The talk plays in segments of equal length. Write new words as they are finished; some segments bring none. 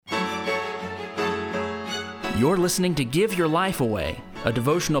You're listening to Give Your Life Away, a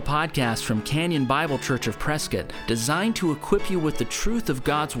devotional podcast from Canyon Bible Church of Prescott, designed to equip you with the truth of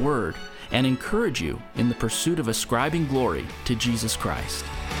God's Word and encourage you in the pursuit of ascribing glory to Jesus Christ.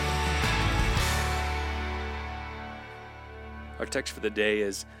 Our text for the day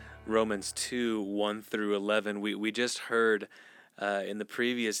is Romans 2, 1 through 11. We just heard in the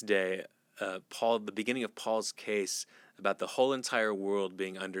previous day the beginning of Paul's case about the whole entire world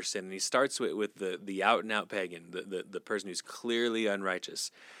being under sin. And he starts with the out-and-out pagan, the person who's clearly unrighteous.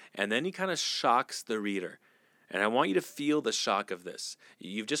 And then he kind of shocks the reader. And I want you to feel the shock of this.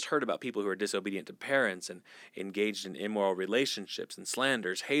 You've just heard about people who are disobedient to parents and engaged in immoral relationships and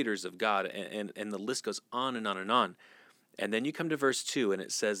slanders, haters of God, and the list goes on and on and on. And then you come to verse 2, and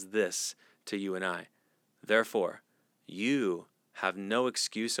it says this to you and I. Therefore, you have no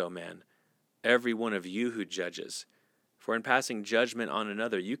excuse, O man, every one of you who judges. For in passing judgment on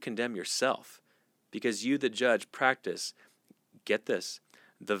another, you condemn yourself, because you, the judge, practice, get this,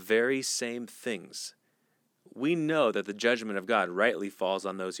 the very same things. We know that the judgment of God rightly falls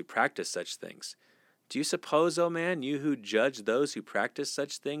on those who practice such things. Do you suppose, O man, you who judge those who practice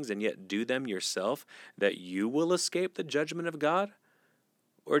such things and yet do them yourself, that you will escape the judgment of God?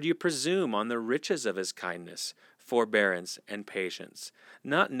 Or do you presume on the riches of his kindness, forbearance, and patience,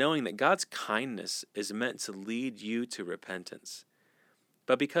 not knowing that God's kindness is meant to lead you to repentance?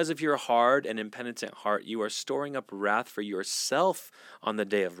 But because of your hard and impenitent heart, you are storing up wrath for yourself on the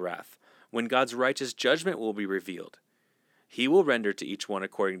day of wrath, when God's righteous judgment will be revealed. He will render to each one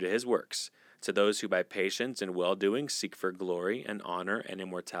according to his works. To those who by patience and well-doing seek for glory and honor and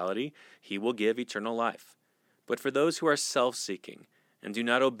immortality, he will give eternal life. But for those who are self-seeking and do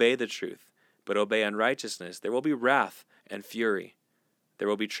not obey the truth, but obey unrighteousness, there will be wrath and fury. There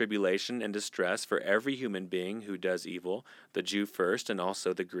will be tribulation and distress for every human being who does evil, the Jew first and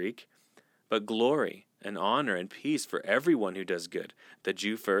also the Greek. But glory and honor and peace for everyone who does good, the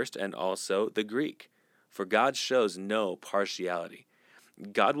Jew first and also the Greek. For God shows no partiality.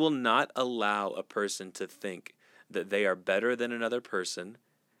 God will not allow a person to think that they are better than another person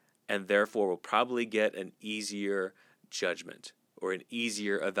and therefore will probably get an easier judgment or an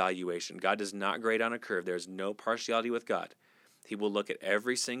easier evaluation. God does not grade on a curve. There's no partiality with God. He will look at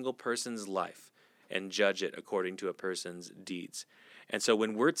every single person's life and judge it according to a person's deeds. And so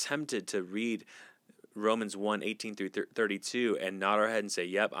when we're tempted to read Romans 1, 18 through 32 and nod our head and say,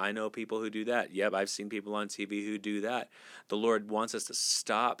 yep, I know people who do that. Yep, I've seen people on TV who do that. The Lord wants us to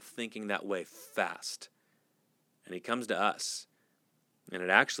stop thinking that way fast. And he comes to us. And it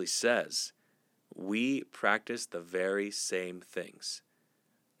actually says, we practice the very same things.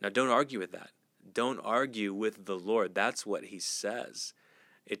 Now, don't argue with that. Don't argue with the Lord. That's what he says.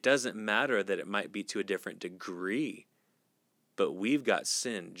 It doesn't matter that it might be to a different degree. But we've got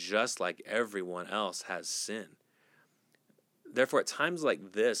sin just like everyone else has sin. Therefore, at times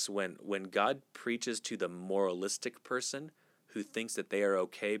like this, when God preaches to the moralistic person who thinks that they are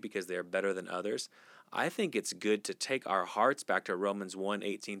okay because they are better than others, I think it's good to take our hearts back to Romans 1,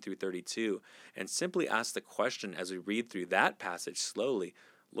 18 through 32 and simply ask the question as we read through that passage slowly,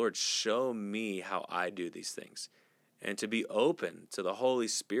 Lord, show me how I do these things, and to be open to the Holy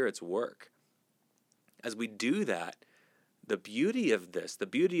Spirit's work. As we do that, the beauty of this, the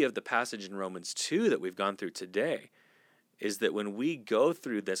beauty of the passage in Romans 2 that we've gone through today, is that when we go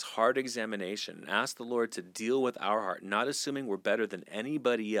through this hard examination and ask the Lord to deal with our heart, not assuming we're better than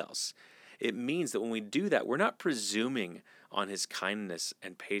anybody else, it means that when we do that, we're not presuming on his kindness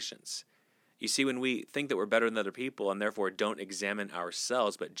and patience. You see, when we think that we're better than other people and therefore don't examine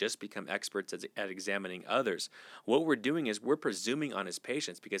ourselves but just become experts at examining others, what we're doing is we're presuming on his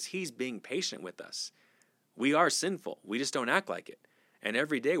patience because he's being patient with us. We are sinful. We just don't act like it. And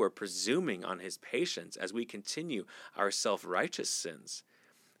every day we're presuming on his patience as we continue our self-righteous sins.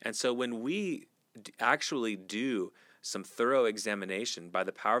 And so when we actually do some thorough examination by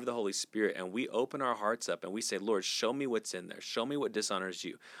the power of the Holy Spirit and we open our hearts up and we say, Lord, show me what's in there. Show me what dishonors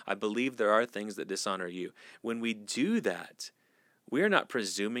you. I believe there are things that dishonor you. When we do that, we are not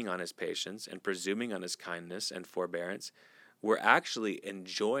presuming on his patience and presuming on his kindness and forbearance. We're actually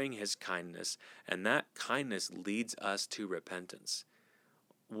enjoying his kindness, and that kindness leads us to repentance.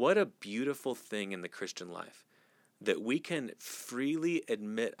 What a beautiful thing in the Christian life, that we can freely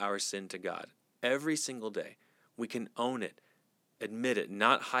admit our sin to God every single day. We can own it, admit it,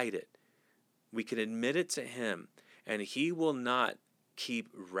 not hide it. We can admit it to him, and he will not keep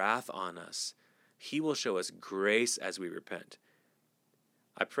wrath on us. He will show us grace as we repent.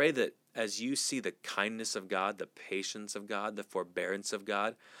 I pray that as you see the kindness of God, the patience of God, the forbearance of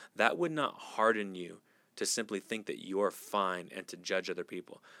God, that would not harden you to simply think that you're fine and to judge other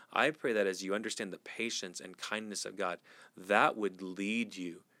people. I pray that as you understand the patience and kindness of God, that would lead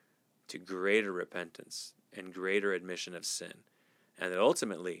you to greater repentance and greater admission of sin. And that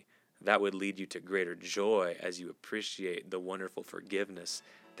ultimately, that would lead you to greater joy as you appreciate the wonderful forgiveness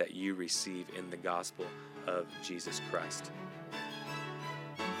that you receive in the gospel of Jesus Christ.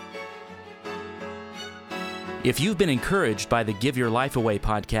 If you've been encouraged by the Give Your Life Away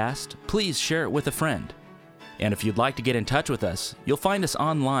podcast, please share it with a friend. And if you'd like to get in touch with us, you'll find us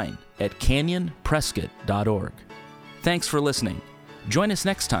online at canyonprescott.org. Thanks for listening. Join us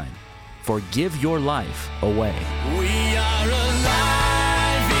next time for Give Your Life Away.